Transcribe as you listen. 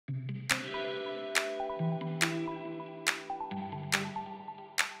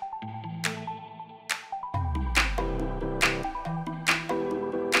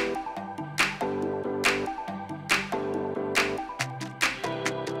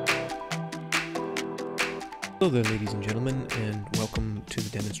Hello there, ladies and gentlemen, and welcome to the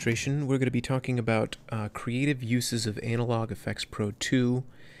demonstration. We're going to be talking about creative uses of Analog Efex Pro 2.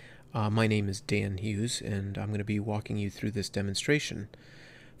 My name is Dan Hugues, and I'm going to be walking you through this demonstration.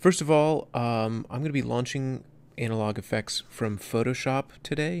 First of all, I'm going to be launching Analog Efex from Photoshop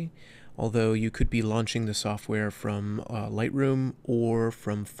today, although you could be launching the software from Lightroom or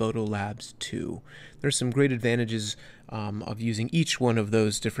from Photolabs 2. There's some great advantages of using each one of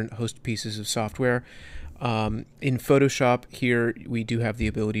those different host pieces of software. In Photoshop here we do have the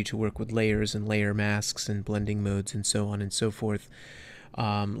ability to work with layers and layer masks and blending modes and so on and so forth.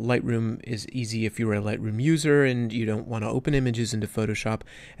 Lightroom is easy if you're a Lightroom user and you don't want to open images into Photoshop.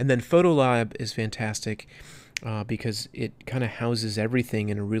 And then Photolab is fantastic because it kind of houses everything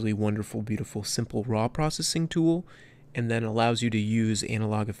in a really wonderful, beautiful, simple raw processing tool, and then allows you to use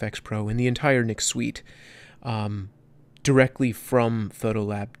Analog Efex Pro and the entire Nik suite directly from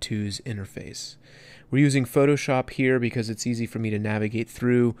Photolab 2's interface. We're using Photoshop here because it's easy for me to navigate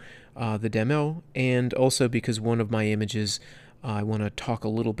through the demo, and also because one of my images I want to talk a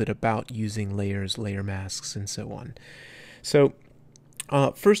little bit about using layers, layer masks, and so on. So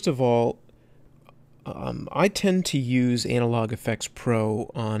first of all, I tend to use Analog Efex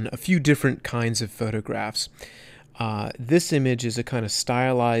Pro on a few different kinds of photographs. This image is a kind of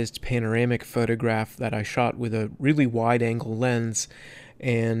stylized panoramic photograph that I shot with a really wide-angle lens,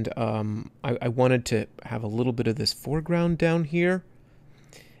 and I wanted to have a little bit of this foreground down here,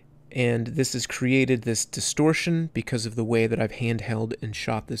 and this has created this distortion because of the way that I've handheld and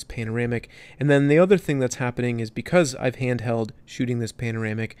shot this panoramic. And then the other thing that's happening is because I've handheld shooting this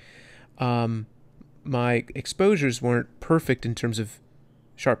panoramic, my exposures weren't perfect in terms of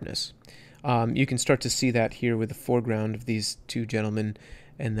sharpness. You can start to see that here with the foreground of these two gentlemen,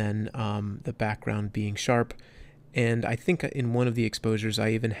 and then the background being sharp. And I think in one of the exposures I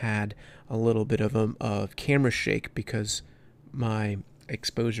even had a little bit of a camera shake because my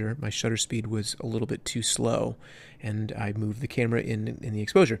exposure, my shutter speed was a little bit too slow, and I moved the camera in the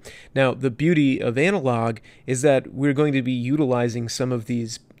exposure. Now, the beauty of analog is that we're going to be utilizing some of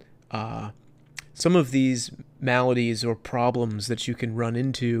these maladies or problems that you can run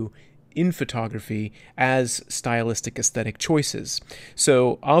into in photography as stylistic aesthetic choices.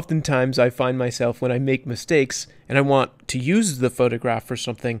 So oftentimes I find myself, when I make mistakes and I want to use the photograph for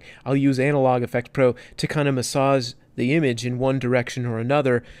something, I'll use Analog Efex Pro to kind of massage the image in one direction or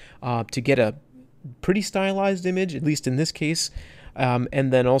another to get a pretty stylized image, at least in this case,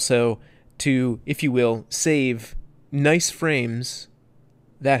 and then also to, if you will, save nice frames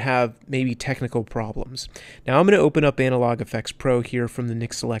that have maybe technical problems. Now I'm going to open up Analog Efex Pro here from the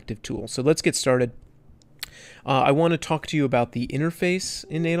Nik Selective tool. So let's get started. I want to talk to you about the interface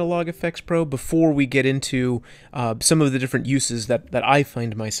in Analog Efex Pro before we get into some of the different uses that I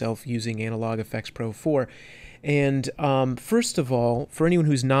find myself using Analog Efex Pro for. And first of all, for anyone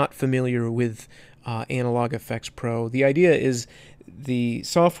who's not familiar with Analog Efex Pro, the idea is the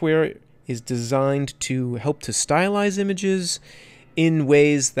software is designed to help to stylize images in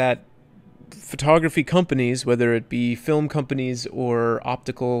ways that photography companies, whether it be film companies or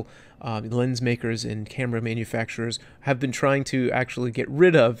optical lens makers and camera manufacturers, have been trying to actually get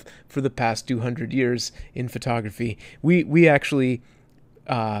rid of for the past 200 years in photography. We actually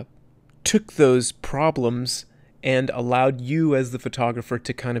took those problems and allowed you as the photographer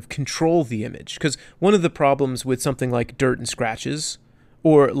to kind of control the image. Because one of the problems with something like dirt and scratches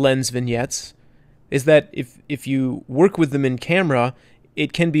or lens vignettes is that if you work with them in camera,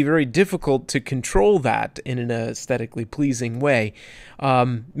 it can be very difficult to control that in an aesthetically pleasing way.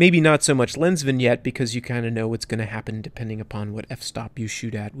 Maybe not so much lens vignette, because you kind of know what's going to happen depending upon what f-stop you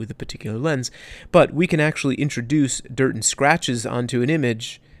shoot at with a particular lens. But we can actually introduce dirt and scratches onto an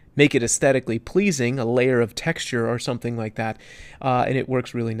image, make it aesthetically pleasing, a layer of texture or something like that, and it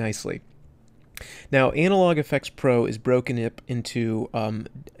works really nicely. Now, Analog Efex Pro is broken up into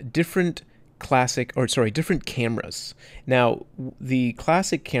different cameras. Now, the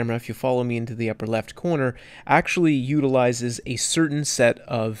classic camera, if you follow me into the upper left corner, actually utilizes a certain set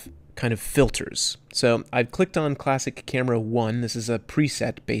of kind of filters. So I've clicked on Classic Camera 1. This is a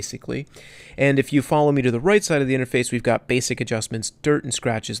preset, basically. And if you follow me to the right side of the interface, we've got basic adjustments, dirt and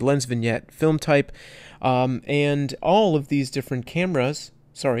scratches, lens vignette, film type, and all of these different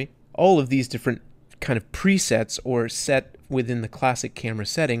all of these different kind of presets or set within the classic camera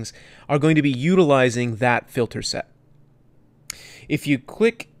settings are going to be utilizing that filter set. If you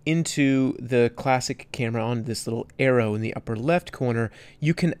click into the classic camera on this little arrow in the upper left corner,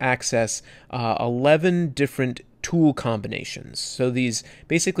 you can access 11 different tool combinations. So these,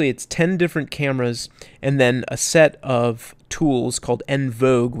 basically it's 10 different cameras and then a set of tools called En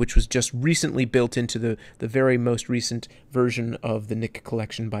Vogue, which was just recently built into the very most recent version of the Nik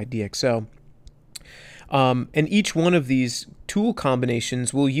Collection by DxO. And each one of these tool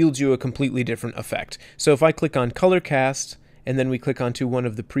combinations will yield you a completely different effect. So if I click on Color Cast, and then we click onto one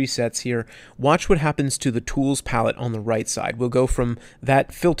of the presets here, watch what happens to the tools palette on the right side. We'll go from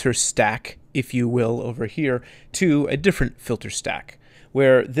that filter stack, if you will, over here, to a different filter stack,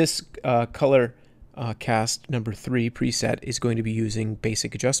 where this color cast number 3 preset is going to be using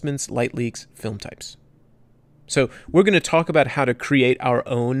basic adjustments, light leaks, film types. So we're going to talk about how to create our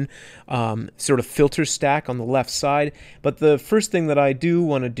own sort of filter stack on the left side, but the first thing that I do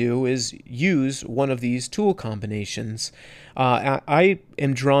want to do is use one of these tool combinations. I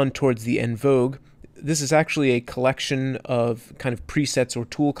am drawn towards the En Vogue. This is actually a collection of kind of presets or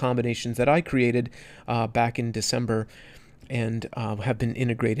tool combinations that I created back in December and have been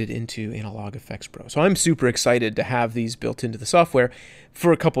integrated into Analog Efex Pro. So I'm super excited to have these built into the software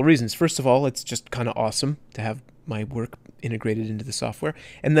for a couple of reasons. First of all, it's just kind of awesome to have my work integrated into the software.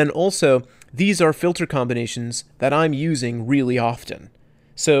 And then also, these are filter combinations that I'm using really often.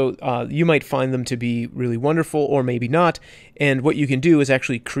 So you might find them to be really wonderful or maybe not. And what you can do is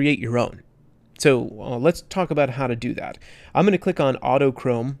actually create your own. So let's talk about how to do that. I'm going to click on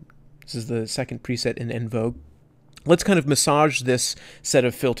Autochrome. This is the second preset in En Vogue. Let's kind of massage this set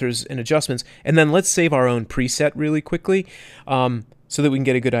of filters and adjustments, and then let's save our own preset really quickly so that we can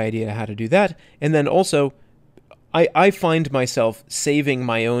get a good idea how to do that. And then also, I find myself saving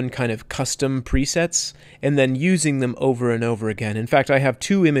my own kind of custom presets and then using them over and over again. In fact, I have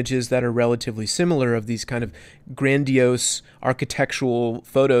 2 images that are relatively similar of these kind of grandiose architectural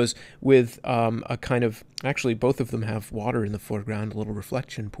photos with a kind of, actually both of them have water in the foreground, a little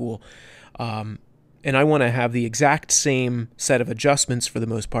reflection pool. And I want to have the exact same set of adjustments for the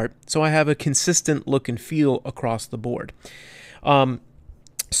most part, so I have a consistent look and feel across the board.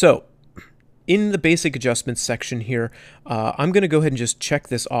 So in the basic adjustments section here, I'm going to go ahead and just check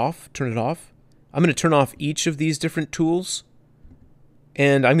this off, turn it off. I'm going to turn off each of these different tools,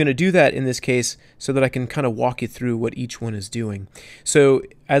 and I'm going to do that in this case so that I can kind of walk you through what each one is doing. So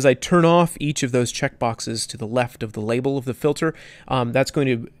as I turn off each of those checkboxes to the left of the label of the filter, that's going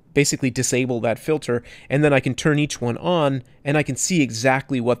to basically disable that filter, and then I can turn each one on and I can see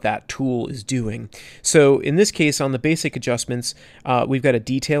exactly what that tool is doing. So in this case, on the basic adjustments, we've got a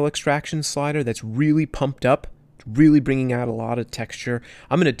detail extraction slider that's really pumped up, really bringing out a lot of texture.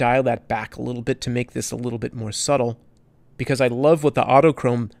 I'm going to dial that back a little bit to make this a little bit more subtle, because I love what the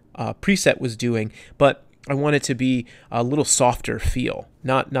Autochrome preset was doing, but I want it to be a little softer feel,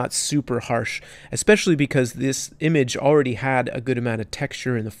 not super harsh, especially because this image already had a good amount of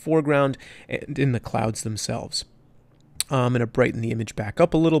texture in the foreground and in the clouds themselves. I'm going to brighten the image back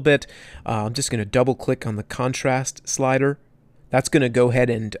up a little bit. I'm just going to double click on the contrast slider. That's going to go ahead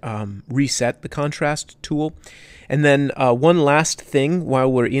and reset the contrast tool. And then one last thing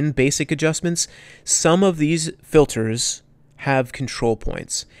while we're in basic adjustments, some of these filters have control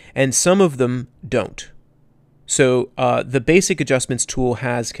points and some of them don't. So the basic adjustments tool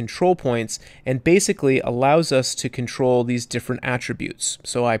has control points and basically allows us to control these different attributes.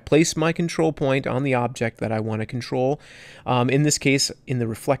 So I place my control point on the object that I want to control, in this case in the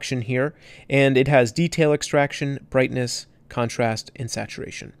reflection here, and it has detail extraction, brightness, contrast, and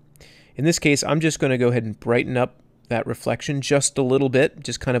saturation. In this case, I'm just going to go ahead and brighten up that reflection just a little bit,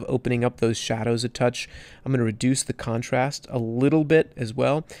 just kind of opening up those shadows a touch. I'm going to reduce the contrast a little bit as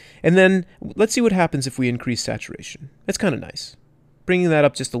well. And then let's see what happens if we increase saturation. That's kind of nice. Bringing that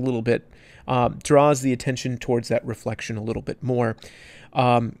up just a little bit draws the attention towards that reflection a little bit more.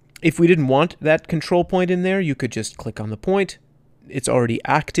 If we didn't want that control point in there, you could just click on the point. It's already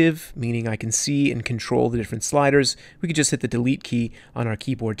active, meaning I can see and control the different sliders. We could just hit the delete key on our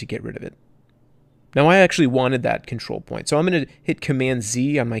keyboard to get rid of it. Now I actually wanted that control point, so I'm going to hit Command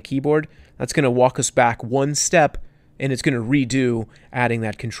Z on my keyboard. That's going to walk us back one step, and it's going to redo adding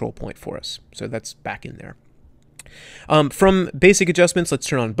that control point for us. So that's back in there. From basic adjustments, let's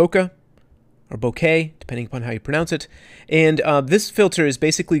turn on bokeh, or bokeh, depending upon how you pronounce it. And this filter is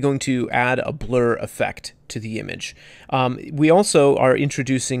basically going to add a blur effect to the image. We also are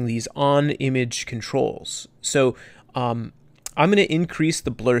introducing these on-image controls. So I'm going to increase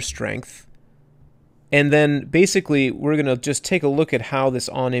the blur strength, and then basically we're going to just take a look at how this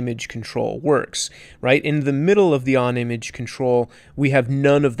on-image control works, right? In the middle of the on-image control, we have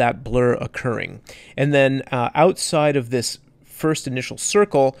none of that blur occurring. And then outside of this first initial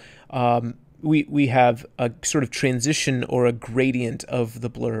circle, we have a sort of transition or a gradient of the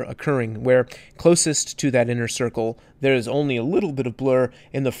blur occurring, where closest to that inner circle, there is only a little bit of blur,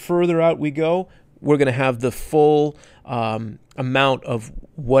 and the further out we go, we're going to have the full amount of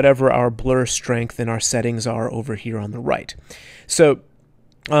whatever our blur strength and our settings are over here on the right. So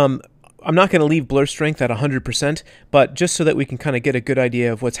I'm not going to leave blur strength at 100%, but just so that we can kind of get a good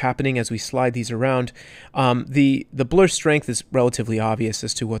idea of what's happening as we slide these around, the blur strength is relatively obvious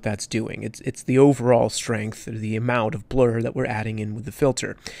as to what that's doing. It's the overall strength, the amount of blur that we're adding in with the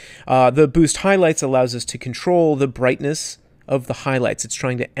filter. The boost highlights allows us to control the brightness of the highlights. It's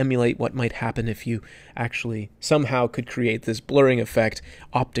trying to emulate what might happen if you actually somehow could create this blurring effect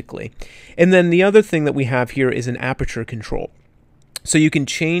optically. And then the other thing that we have here is an aperture control. So you can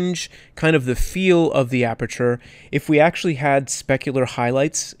change kind of the feel of the aperture. If we actually had specular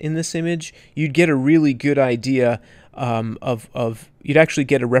highlights in this image, you'd get a really good idea you'd actually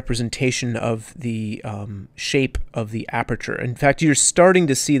get a representation of the shape of the aperture. In fact, you're starting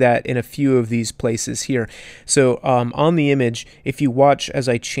to see that in a few of these places here. So on the image, if you watch as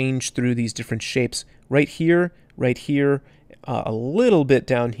I change through these different shapes, right here, a little bit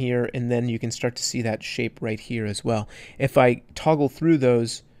down here, and then you can start to see that shape right here as well. If I toggle through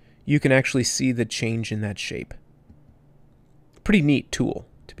those, you can actually see the change in that shape. Pretty neat tool,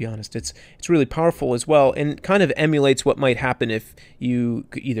 to be honest. It's really powerful as well, and kind of emulates what might happen if you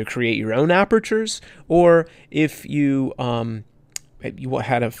either create your own apertures, or if you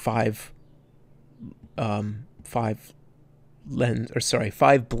had a five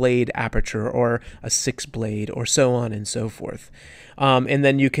blade aperture, or a 6 blade, or so on and so forth. And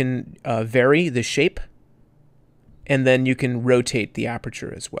then you can vary the shape, and then you can rotate the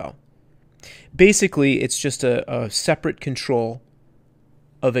aperture as well. Basically, it's just a separate control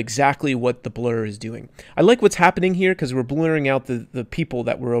of exactly what the blur is doing. I like what's happening here because we're blurring out the people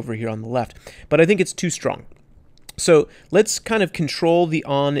that were over here on the left, but I think it's too strong. So let's kind of control the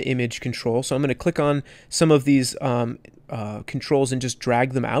on-image control. So I'm going to click on some of these controls and just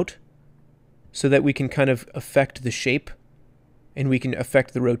drag them out so that we can kind of affect the shape and we can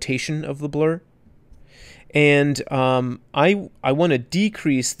affect the rotation of the blur. And I want to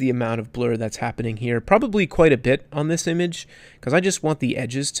decrease the amount of blur that's happening here, probably quite a bit on this image, because I just want the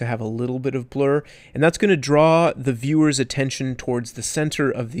edges to have a little bit of blur, and that's going to draw the viewer's attention towards the center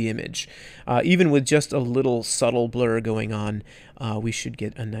of the image. Even with just a little subtle blur going on, we should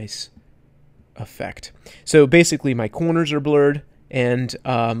get a nice effect. So basically my corners are blurred, and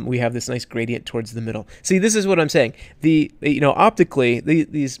we have this nice gradient towards the middle. See, this is what I'm saying. Optically,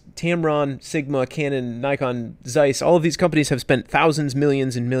 these Tamron, Sigma, Canon, Nikon, Zeiss, all of these companies have spent thousands,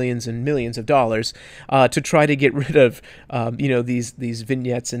 millions, and millions and millions of dollars to try to get rid of, these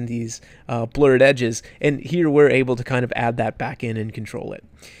vignettes and these blurred edges. And here we're able to kind of add that back in and control it.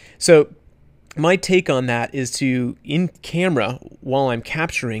 So my take on that is to, in camera, while I'm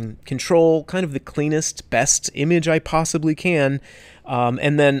capturing, control kind of the cleanest, best image I possibly can,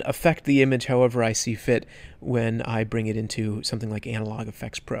 and then affect the image however I see fit when I bring it into something like Analog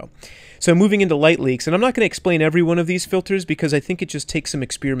Efex Pro. So moving into light leaks, and I'm not going to explain every one of these filters because I think it just takes some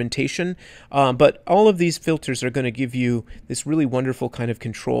experimentation, but all of these filters are going to give you this really wonderful kind of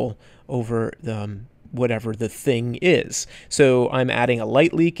control over whatever the thing is. So I'm adding a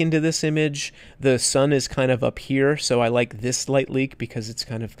light leak into this image. The sun is kind of up here, so I like this light leak because it's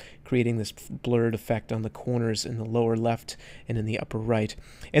kind of creating this blurred effect on the corners in the lower left and in the upper right.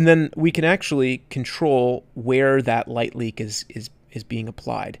 And then we can actually control where that light leak is being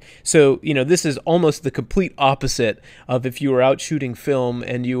applied. So, this is almost the complete opposite of if you were out shooting film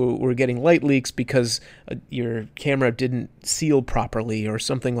and you were getting light leaks because your camera didn't seal properly or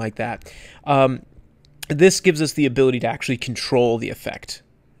something like that. This gives us the ability to actually control the effect,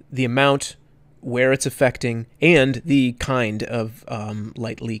 the amount, where it's affecting, and the kind of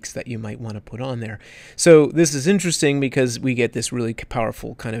light leaks that you might want to put on there. So this is interesting because we get this really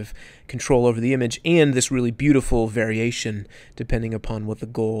powerful kind of control over the image and this really beautiful variation depending upon what the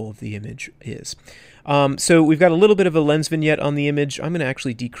goal of the image is. So we've got a little bit of a lens vignette on the image. I'm going to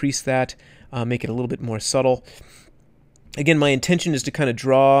actually decrease that, make it a little bit more subtle. Again, my intention is to kind of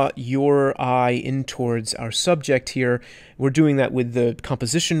draw your eye in towards our subject here. We're doing that with the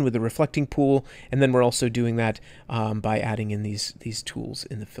composition, with the reflecting pool, and then we're also doing that by adding in these tools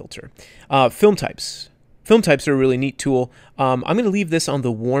in the filter. Film types. Film types are a really neat tool. I'm going to leave this on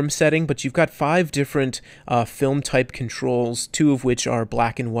the warm setting, but you've got 5 different film type controls, 2 of which are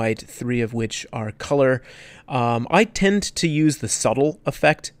black and white, 3 of which are color. I tend to use the subtle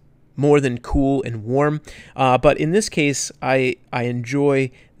effect more than cool and warm, but in this case I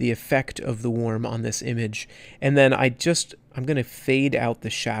enjoy the effect of the warm on this image, and then I just I'm going to fade out the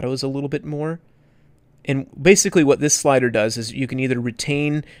shadows a little bit more. And basically what this slider does is you can either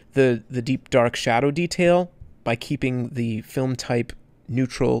retain the deep dark shadow detail by keeping the film type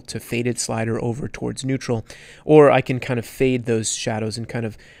neutral to faded slider over towards neutral, or I can kind of fade those shadows and kind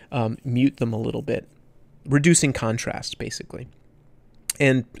of mute them a little bit, reducing contrast basically.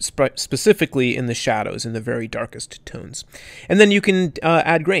 And specifically in the shadows, in the very darkest tones. And then you can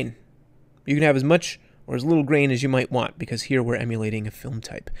add grain. You can have as much or as little grain as you might want, because here we're emulating a film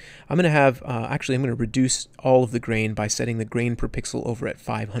type. I'm going to have, actually I'm going to reduce all of the grain by setting the grain per pixel over at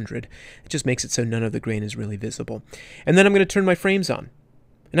 500. It just makes it so none of the grain is really visible. And then I'm going to turn my frames on.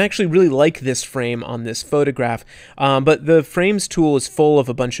 And I actually really like this frame on this photograph, but the frames tool is full of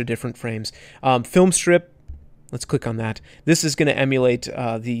a bunch of different frames. Film strip, let's click on that. This is going to emulate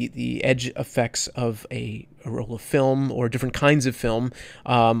the edge effects of a roll of film or different kinds of film,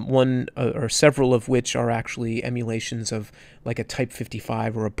 one or several of which are actually emulations of like a Type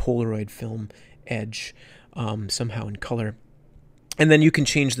 55 or a Polaroid film edge, somehow in color. And then you can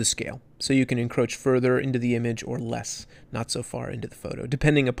change the scale. So you can encroach further into the image or less, not so far into the photo,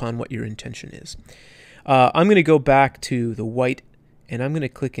 depending upon what your intention is. I'm going to go back to the white, and I'm going to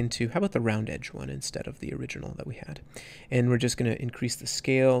click into, how about the round edge one instead of the original that we had? And we're just going to increase the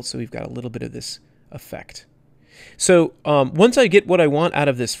scale so we've got a little bit of this effect. So once I get what I want out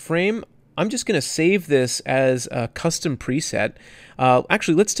of this frame, I'm just going to save this as a custom preset.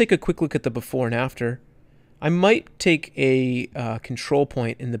 Actually, let's take a quick look at the before and after. I might take a control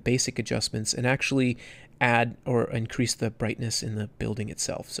point in the basic adjustments and actually add or increase the brightness in the building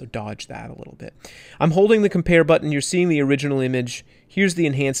itself, so dodge that a little bit. I'm holding the compare button. You're seeing the original image. Here's the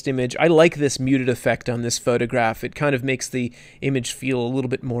enhanced image. I like this muted effect on this photograph. It kind of makes the image feel a little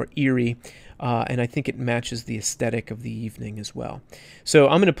bit more eerie, and I think it matches the aesthetic of the evening as well. So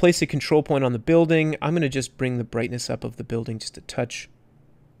I'm going to place a control point on the building. I'm going to just bring the brightness up of the building just a touch.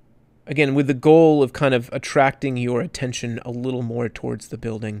 Again, with the goal of kind of attracting your attention a little more towards the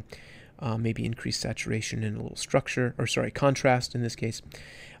building. Maybe increase saturation and a little structure, or sorry, contrast in this case.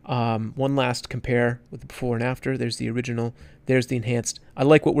 One last compare with the before and after. There's the original, there's the enhanced. I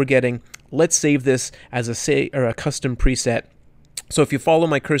like what we're getting. Let's save this as a custom preset. So if you follow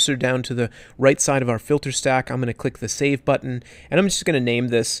my cursor down to the right side of our filter stack, I'm going to click the save button, and I'm just going to name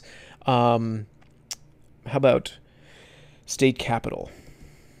this, how about State Capital?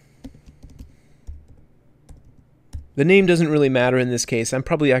 The name doesn't really matter in this case. I'm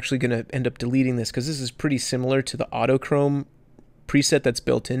probably actually going to end up deleting this because this is pretty similar to the autochrome preset that's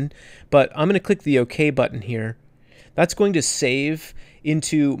built in. But I'm going to click the OK button here. That's going to save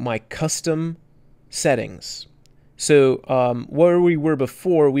into my custom settings. So where we were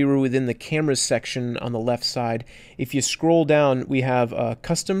before, we were within the cameras section on the left side. If you scroll down, we have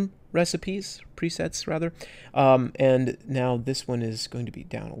custom recipes, presets rather. And now this one is going to be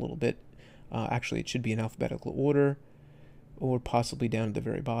down a little bit. Actually, it should be in alphabetical order, or possibly down at the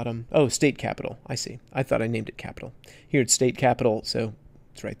very bottom. Oh, State Capital. I see. I thought I named it Capital. Here it's State Capital, so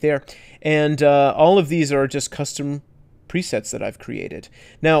it's right there. And all of these are just custom presets that I've created.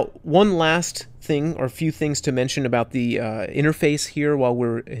 Now, one last thing, or a few things to mention about the interface here while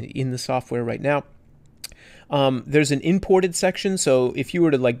we're in the software right now. There's an imported section, so if you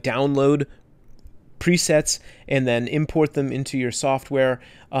were to like download presets and then import them into your software,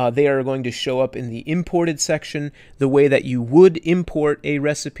 they are going to show up in the imported section. The way that you would import a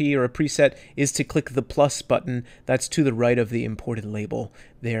recipe or a preset is to click the plus button that's to the right of the imported label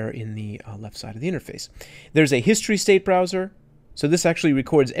there in the left side of the interface. There's a history state browser. So this actually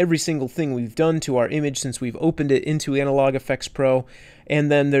records every single thing we've done to our image since we've opened it into Analog Efex Pro.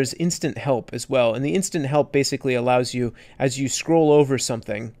 And then there's instant help as well. And the instant help basically allows you, as you scroll over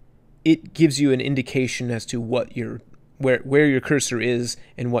something, it gives you an indication as to what where your cursor is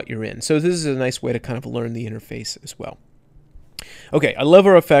and what you're in. So this is a nice way to kind of learn the interface as well. Okay, I love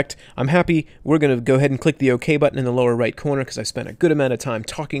our effect. I'm happy. We're going to go ahead and click the OK button in the lower right corner because I spent a good amount of time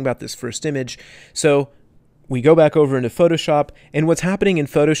talking about this first image. So we go back over into Photoshop, and what's happening in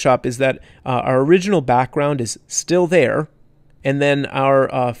Photoshop is that our original background is still there, and then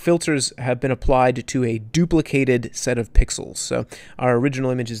our filters have been applied to a duplicated set of pixels. So our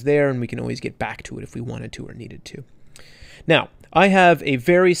original image is there, and we can always get back to it if we wanted to or needed to. Now, I have a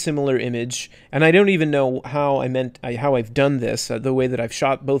very similar image, and I don't even know how I've done this. The way that I've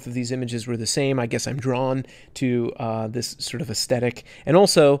shot both of these images were the same. I guess I'm drawn to this sort of aesthetic. And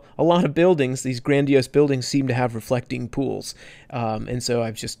also, a lot of buildings, these grandiose buildings, seem to have reflecting pools. And so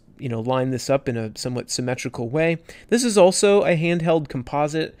I've just lined this up in a somewhat symmetrical way. This is also a handheld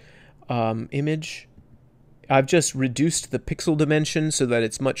composite image. I've just reduced the pixel dimension so that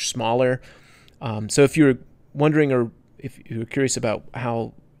it's much smaller. So if you're wondering or if you're curious about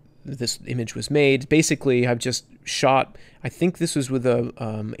how this image was made, basically I've just shot, I think this was with a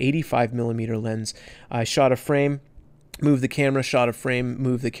 85mm lens. I shot a frame, moved the camera, shot a frame,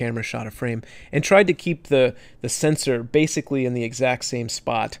 moved the camera, shot a frame, and tried to keep the sensor basically in the exact same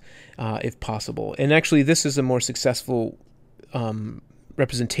spot if possible. And actually this is a more successful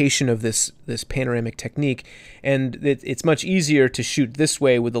representation of this panoramic technique, and it's much easier to shoot this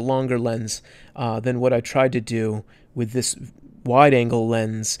way with a longer lens than what I tried to do with this wide-angle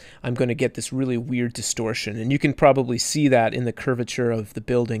lens. I'm going to get this really weird distortion, and you can probably see that in the curvature of the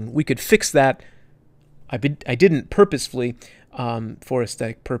building. We could fix that. I didn't purposefully for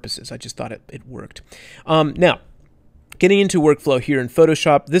aesthetic purposes. I just thought it worked. Now, getting into workflow here in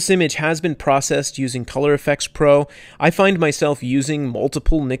Photoshop, this image has been processed using Color Efex Pro. I find myself using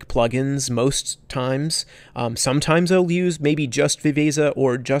multiple Nik plugins most times. Sometimes I'll use maybe just Viveza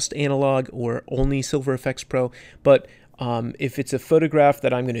or just Analog or only Silver Efex Pro, but if it's a photograph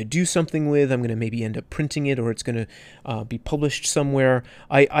that I'm going to do something with, I'm going to maybe end up printing it, or it's going to be published somewhere,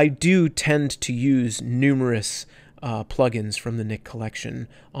 I do tend to use numerous plugins from the Nik Collection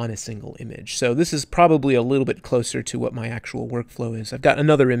on a single image. So this is probably a little bit closer to what my actual workflow is. I've got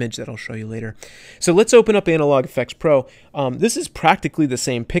another image that I'll show you later. So let's open up Analog Efex Pro. This is practically the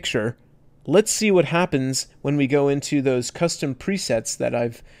same picture. Let's see what happens when we go into those custom presets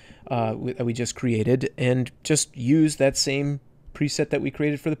that we just created, and just use that same preset that we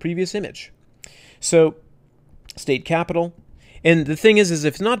created for the previous image. So state capital, and the thing is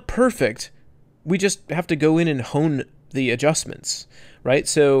if it's not perfect, we just have to go in and hone the adjustments, right?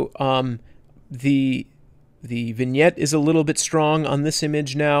 So the vignette is a little bit strong on this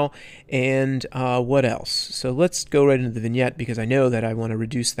image now, and what else? So let's go right into the vignette, because I know that I want to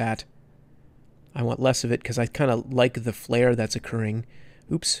reduce that. I want less of it because I kind of like the flare that's occurring.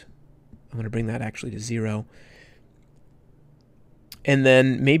 Oops. I'm going to bring that actually to 0. And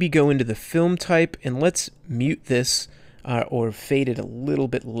then maybe go into the film type, and let's mute this or fade it a little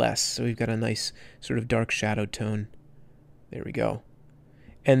bit less. So we've got a nice sort of dark shadow tone. There we go.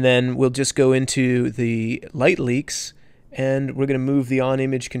 And then we'll just go into the light leaks, and we're going to move the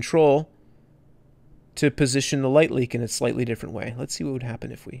on-image control to position the light leak in a slightly different way. Let's see what would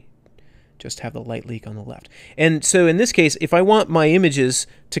happen if we just have the light leak on the left. And so in this case, if I want my images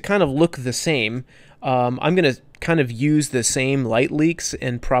to kind of look the same, I'm going to kind of use the same light leaks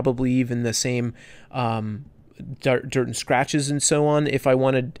and probably even the same dirt and scratches and so on. If I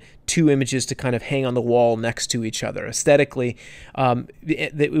wanted two images to kind of hang on the wall next to each other aesthetically,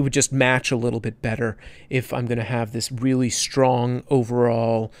 it would just match a little bit better if I'm going to have this really strong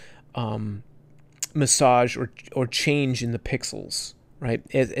overall massage or change in the pixels, right?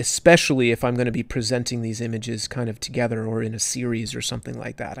 Especially if I'm going to be presenting these images kind of together or in a series or something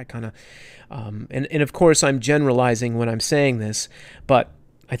like that. I kind of, and of course I'm generalizing when I'm saying this, but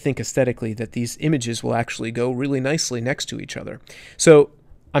I think aesthetically that these images will actually go really nicely next to each other. So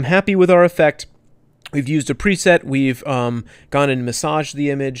I'm happy with our effect. We've used a preset, we've gone and massaged the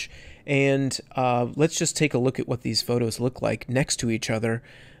image, and let's just take a look at what these photos look like next to each other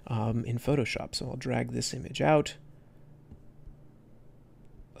in Photoshop. So I'll drag this image out.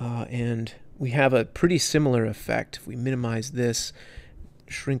 And we have a pretty similar effect. If we minimize this,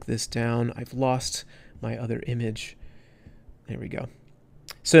 shrink this down, I've lost my other image. There we go.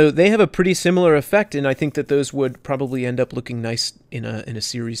 So they have a pretty similar effect, and I think that those would probably end up looking nice in a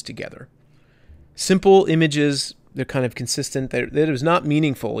series together. Simple images, they're kind of consistent. That was not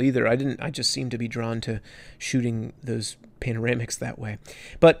meaningful either. I just seem to be drawn to shooting those panoramics that way.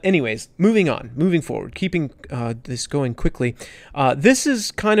 But anyways, moving forward, keeping this going quickly. This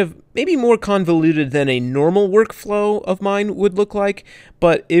is kind of maybe more convoluted than a normal workflow of mine would look like.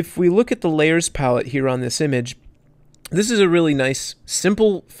 But if we look at the layers palette here on this image, this is a really nice,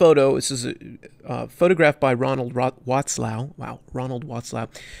 simple photo. This is a photograph by Ronald Watzlau. Wow, Ronald Watzlau,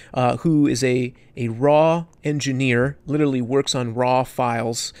 who is a RAW engineer, literally works on RAW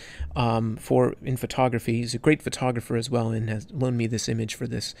files in photography. He's a great photographer as well, and has loaned me this image for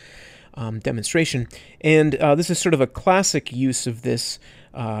this demonstration. And this is sort of a classic use of this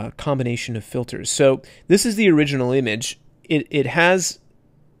combination of filters. So this is the original image. It has...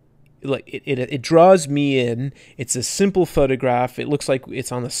 It draws me in. It's a simple photograph. It looks like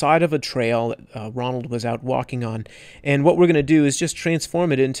it's on the side of a trail that Ronald was out walking on. And what we're going to do is just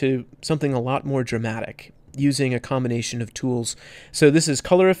transform it into something a lot more dramatic using a combination of tools. So this is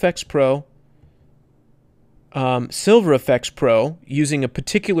Color Efex Pro, Silver Efex Pro using a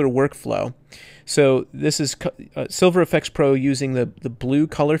particular workflow. So this is Silver Efex Pro using the blue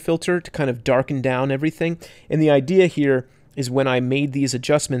color filter to kind of darken down everything. And the idea here is when I made these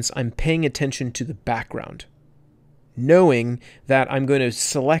adjustments, I'm paying attention to the background, knowing that I'm going to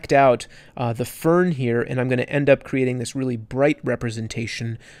select out the fern here, and I'm going to end up creating this really bright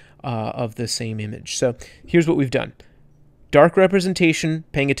representation of the same image. So here's what we've done. Dark representation,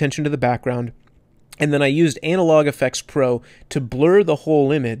 paying attention to the background, and then I used Analog Efex Pro to blur the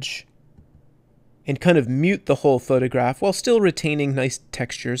whole image and kind of mute the whole photograph while still retaining nice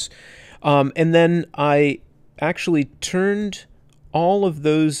textures. And then I actually turned all of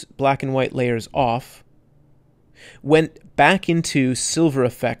those black and white layers off, went back into Silver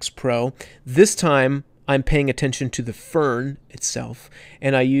Efex Pro. This time I'm paying attention to the fern itself,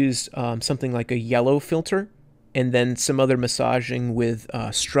 and I used something like a yellow filter and then some other massaging with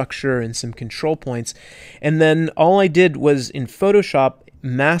structure and some control points. And then all I did was in Photoshop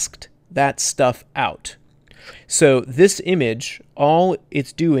masked that stuff out. So this image, all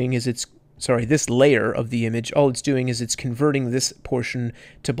it's doing is this layer of the image, all it's doing is it's converting this portion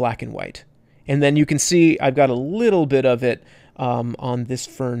to black and white. And then you can see I've got a little bit of it on this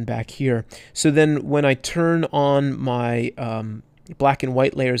fern back here. So then when I turn on my black and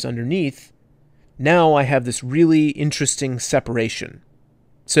white layers underneath, now I have this really interesting separation.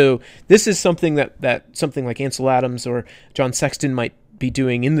 So this is something that something like Ansel Adams or John Sexton might be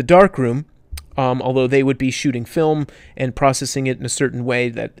doing in the darkroom, although they would be shooting film and processing it in a certain way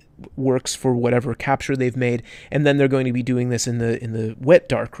that works for whatever capture they've made, and then they're going to be doing this in the wet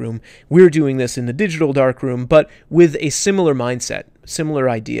darkroom. We're doing this in the digital darkroom, but with a similar mindset, similar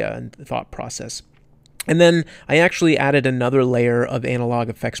idea and thought process. And then I actually added another layer of Analog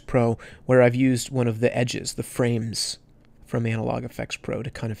Efex Pro where I've used one of the edges, the frames from Analog Efex Pro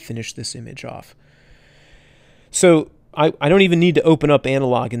to kind of finish this image off. So I don't even need to open up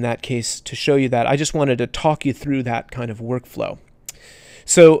Analog in that case to show you that. I just wanted to talk you through that kind of workflow.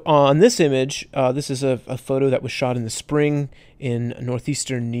 So on this image, this is a photo that was shot in the spring in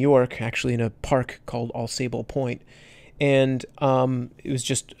northeastern New York, actually in a park called All Sable Point. And it was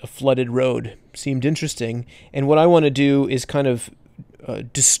just a flooded road. Seemed interesting. And what I want to do is kind of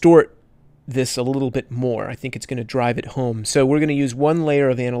distort this a little bit more. I think it's going to drive it home. So we're going to use one layer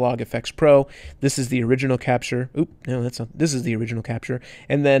of Analog Efex Pro. This is the original capture. Oop, no, that's not. This is the original capture.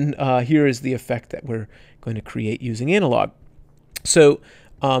 And then here is the effect that we're going to create using Analog. So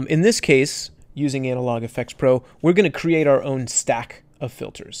in this case, using Analog Efex Pro, we're going to create our own stack of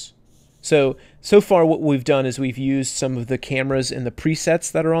filters. So far what we've done is we've used some of the cameras and the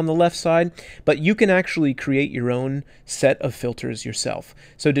presets that are on the left side, but you can actually create your own set of filters yourself.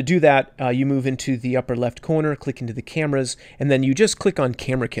 So to do that, you move into the upper left corner, click into the cameras, and then you just click on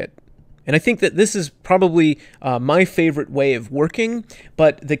Camera Kit. And I think that this is probably my favorite way of working,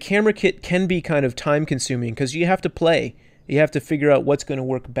 but the Camera Kit can be kind of time consuming because you have to play. You have to figure out what's going to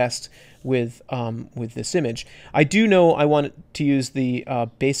work best with this image. I do know I want to use the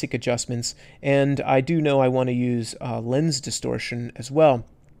basic adjustments, and I do know I want to use lens distortion as well.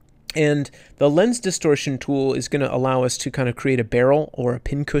 And the lens distortion tool is going to allow us to kind of create a barrel or a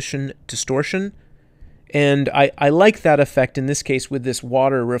pincushion distortion. And I like that effect in this case with this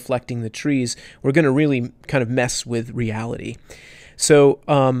water reflecting the trees. We're going to really kind of mess with reality. So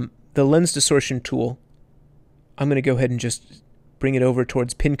the lens distortion tool, I'm going to go ahead and just bring it over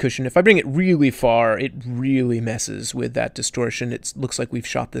towards pincushion. If I bring it really far, it really messes with that distortion. It looks like we've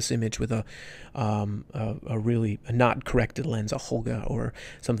shot this image with a not corrected lens, a Holga or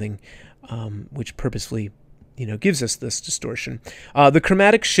something, which purposefully, gives us this distortion. The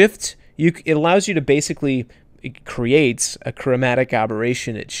chromatic shift, it allows you to basically, it creates a chromatic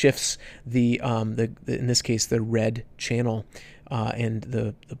aberration. It shifts in this case, the red channel and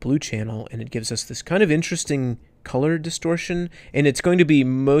the blue channel, and it gives us this kind of interesting color distortion, and it's going to be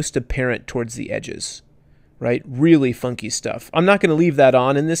most apparent towards the edges, right? Really funky stuff. I'm not going to leave that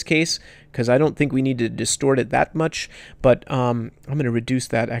on in this case because I don't think we need to distort it that much, but I'm going to reduce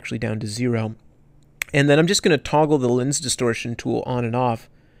that actually down to 0. And then I'm just going to toggle the lens distortion tool on and off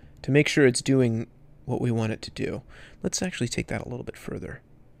to make sure it's doing what we want it to do. Let's actually take that a little bit further.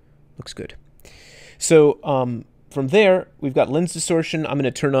 Looks good. So from there, we've got lens distortion. I'm going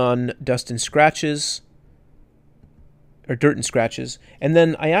to turn on dust and scratches, or dirt and scratches, and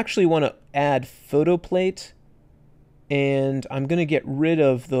then I actually want to add photo plate, and I'm going to get rid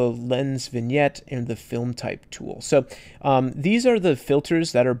of the lens vignette and the film type tool. So these are the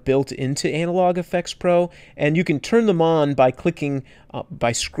filters that are built into Analog Efex Pro, and you can turn them on by clicking,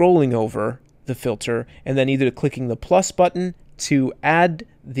 by scrolling over the filter, and then either clicking the plus button to add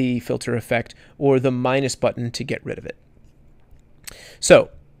the filter effect or the minus button to get rid of it. So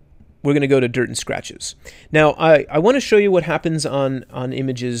we're going to go to dirt and scratches. Now, I want to show you what happens on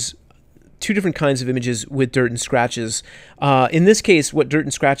images two different kinds of images with dirt and scratches. In this case, what dirt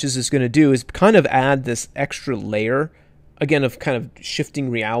and scratches is going to do is kind of add this extra layer, again, of kind of shifting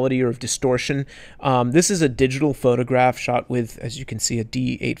reality or of distortion. This is a digital photograph shot with, as you can see, a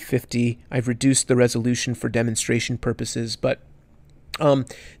D850. I've reduced the resolution for demonstration purposes, but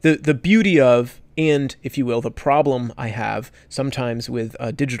the beauty of, and if you will, the problem I have sometimes with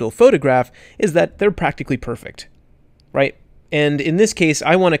a digital photograph is that they're practically perfect, right? And in this case,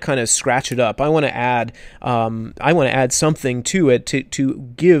 I want to kind of scratch it up. I want to add something to it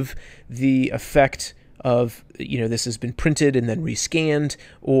to give the effect of, this has been printed and then rescanned,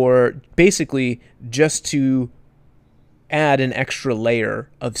 or basically just to add an extra layer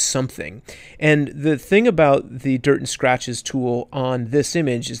of something. And the thing about the dirt and scratches tool on this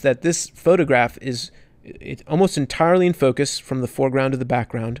image is that this photograph it's almost entirely in focus from the foreground to the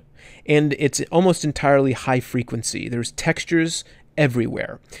background, and it's almost entirely high frequency. There's textures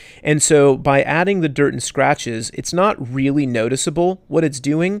everywhere. And so by adding the dirt and scratches, it's not really noticeable what it's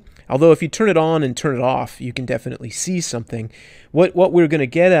doing. Although if you turn it on and turn it off, you can definitely see something. What we're going to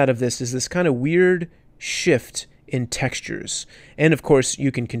get out of this is this kind of weird shift in textures. And of course,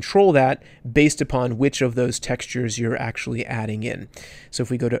 you can control that based upon which of those textures you're actually adding in. So if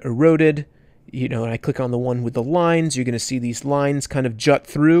we go to eroded, and I click on the one with the lines, you're going to see these lines kind of jut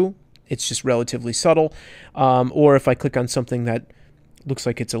through. It's just relatively subtle. Or if I click on something that looks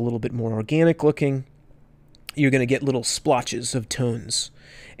like it's a little bit more organic looking, you're going to get little splotches of tones.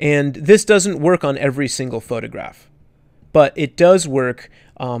 And this doesn't work on every single photograph, but it does work,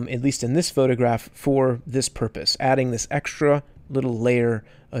 at least in this photograph, for this purpose, adding this extra little layer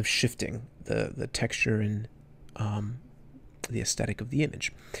of shifting the texture and the aesthetic of the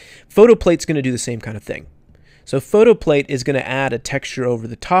image. Photoplate's going to do the same kind of thing. So photoplate is going to add a texture over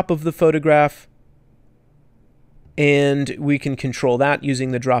the top of the photograph, and we can control that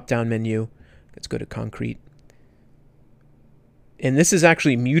using the drop-down menu. Let's go to concrete. And this is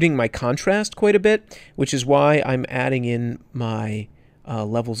actually muting my contrast quite a bit, which is why I'm adding in my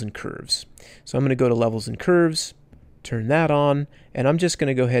levels and curves. So I'm going to go to levels and curves, turn that on, and I'm just going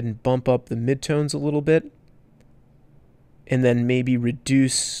to go ahead and bump up the midtones a little bit, and then maybe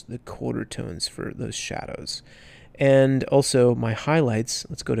reduce the quarter tones for those shadows. And also my highlights,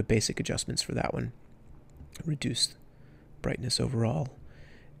 let's go to basic adjustments for that one. Reduce brightness overall,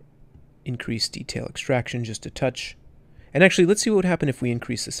 increase detail extraction just a touch. And actually, let's see what would happen if we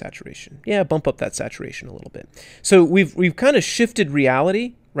increase the saturation. Yeah, bump up that saturation a little bit. So we've kind of shifted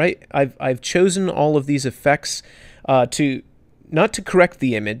reality, right? I've chosen all of these effects to not to correct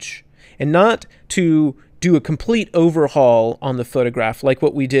the image and not to do a complete overhaul on the photograph like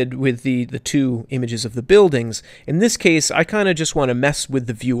what we did with the two images of the buildings. In this case, I kind of just want to mess with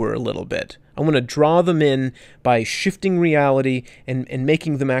the viewer a little bit. I want to draw them in by shifting reality and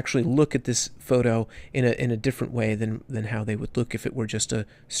making them actually look at this photo in a different way than how they would look if it were just a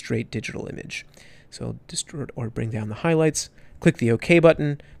straight digital image. So distort or bring down the highlights. Click the OK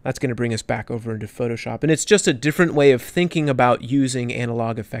button. That's going to bring us back over into Photoshop. And it's just a different way of thinking about using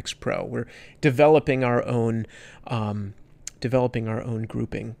Analog Efex Pro. We're developing our own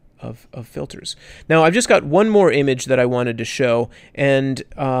grouping of filters. Now, I've just got one more image that I wanted to show. And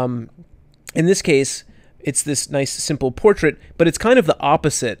in this case, it's this nice simple portrait, but it's kind of the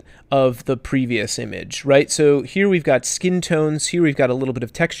opposite of the previous image, right? So here we've got skin tones, here we've got a little bit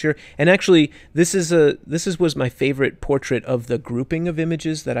of texture, and actually this was my favorite portrait of the grouping of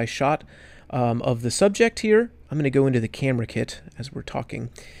images that I shot of the subject here. I'm going to go into the camera kit as we're talking,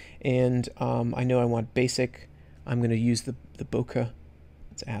 and I know I want basic. I'm going to use the bokeh.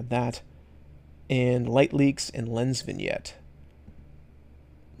 Let's add that, and light leaks and lens vignette.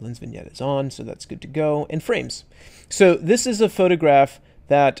 Lens vignette is on, so that's good to go. And frames. So this is a photograph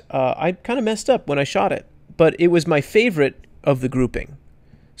that I kind of messed up when I shot it, but it was my favorite of the grouping.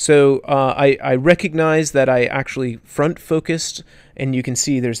 So I recognize that I actually front focused, and you can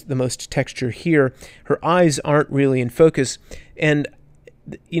see there's the most texture here. Her eyes aren't really in focus, and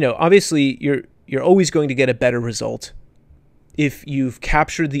obviously you're always going to get a better result if you've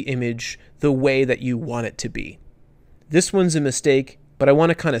captured the image the way that you want it to be. This one's a mistake, but I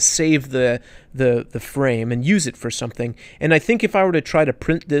want to kind of save the frame and use it for something. And I think if I were to try to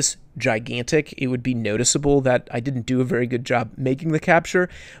print this gigantic, it would be noticeable that I didn't do a very good job making the capture.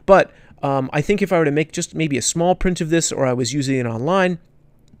 But I think if I were to make just maybe a small print of this, or I was using it online,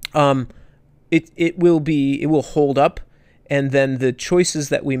 it will hold up. And then the choices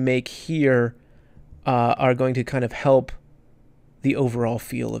that we make here are going to kind of help the overall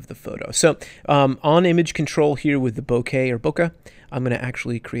feel of the photo. So on image control here with the bokeh, I'm going to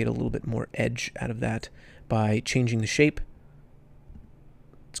actually create a little bit more edge out of that by changing the shape.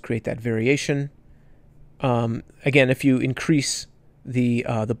 Let's create that variation. Again, if you increase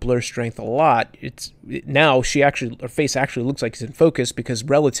the blur strength a lot, now her face actually looks like it's in focus, because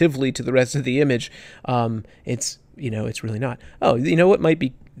relatively to the rest of the image, it's really not. Oh, you know what might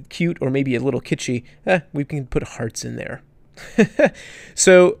be cute or maybe a little kitschy? We can put hearts in there.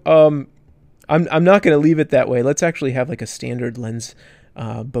 So I'm not going to leave it that way. Let's actually have like a standard lens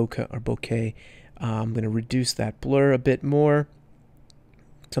bokeh. I'm going to reduce that blur a bit more,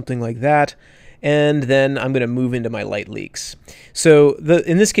 something like that. And then I'm going to move into my light leaks. So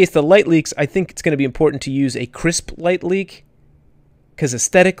in this case, the light leaks, I think it's going to be important to use a crisp light leak, because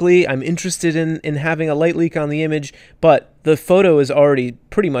aesthetically I'm interested in having a light leak on the image, but the photo is already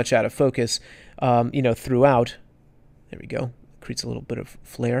pretty much out of focus, throughout. There we go. Creates a little bit of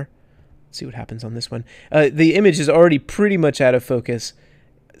flare. Let's see what happens on this one. The image is already pretty much out of focus,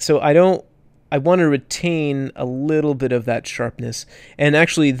 so I want to retain a little bit of that sharpness. And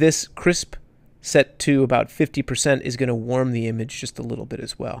actually this crisp set to about 50% is going to warm the image just a little bit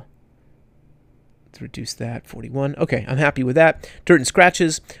as well. Let's reduce that, 41. Okay, I'm happy with that. Dirt and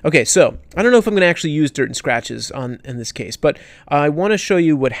scratches. Okay, so I don't know if I'm going to actually use dirt and scratches in this case, but I want to show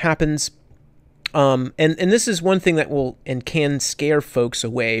you what happens. And this is one thing that will and can scare folks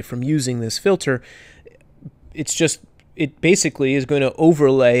away from using this filter. It basically is going to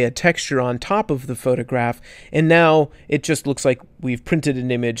overlay a texture on top of the photograph, and now it just looks like we've printed an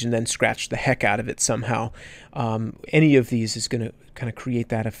image and then scratched the heck out of it somehow. Any of these is going to kind of create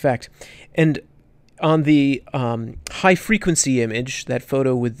that effect. And on the high frequency image, that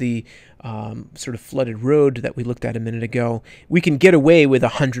photo with the sort of flooded road that we looked at a minute ago, we can get away with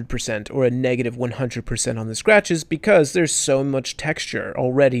 100% or a negative 100% on the scratches because there's so much texture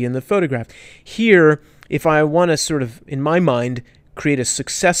already in the photograph. Here, if I want to sort of, in my mind, create a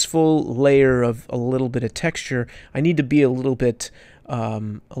successful layer of a little bit of texture, I need to be a little bit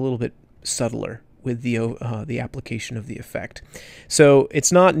subtler with the application of the effect. So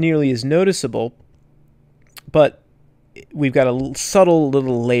it's not nearly as noticeable, but we've got a subtle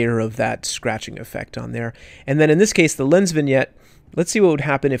little layer of that scratching effect on there. And then in this case, the lens vignette, let's see what would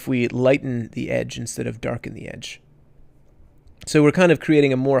happen if we lighten the edge instead of darken the edge. So we're kind of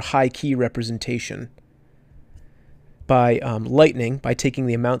creating a more high-key representation by lightening, by taking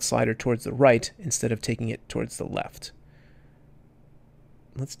the amount slider towards the right instead of taking it towards the left.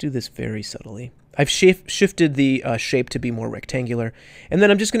 Let's do this very subtly. I've shifted the shape to be more rectangular, and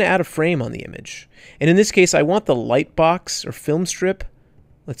then I'm just going to add a frame on the image. And in this case, I want the light box or film strip.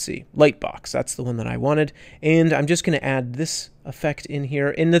 Let's see, light box, that's the one that I wanted. And I'm just going to add this effect in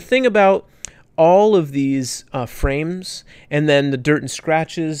here. And the thing about all of these frames, and then the dirt and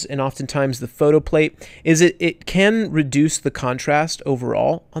scratches, and oftentimes the photo plate, is it can reduce the contrast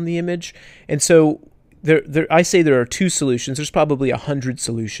overall on the image. And so I say there are two solutions. There's probably 100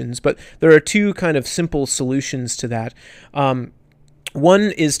 solutions, but there are two kind of simple solutions to that.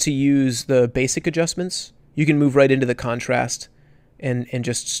 One is to use the basic adjustments. You can move right into the contrast and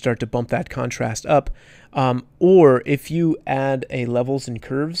just start to bump that contrast up. Or if you add a levels and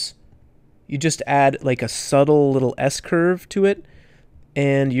curves, you just add like a subtle little S-curve to it,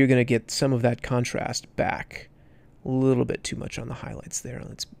 and you're going to get some of that contrast back. A little bit too much on the highlights there.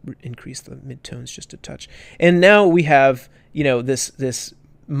 Let's increase the midtones just a touch. And now we have, this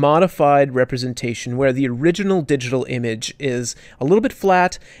modified representation where the original digital image is a little bit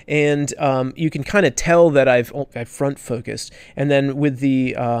flat, and you can kind of tell that I've front focused. And then with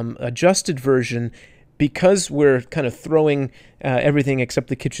the adjusted version, because we're kind of throwing everything except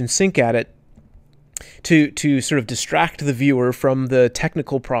the kitchen sink at it, to sort of distract the viewer from the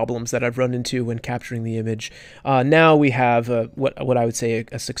technical problems that I've run into when capturing the image, now we have what I would say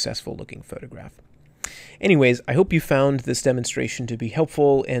a successful looking photograph. Anyways, I hope you found this demonstration to be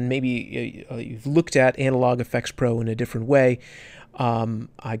helpful, and maybe you've looked at Analog Efex Pro in a different way.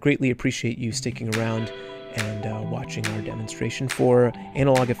 I greatly appreciate you sticking around and watching our demonstration for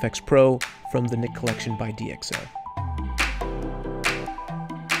Analog Efex Pro from the Nik Collection by DxO.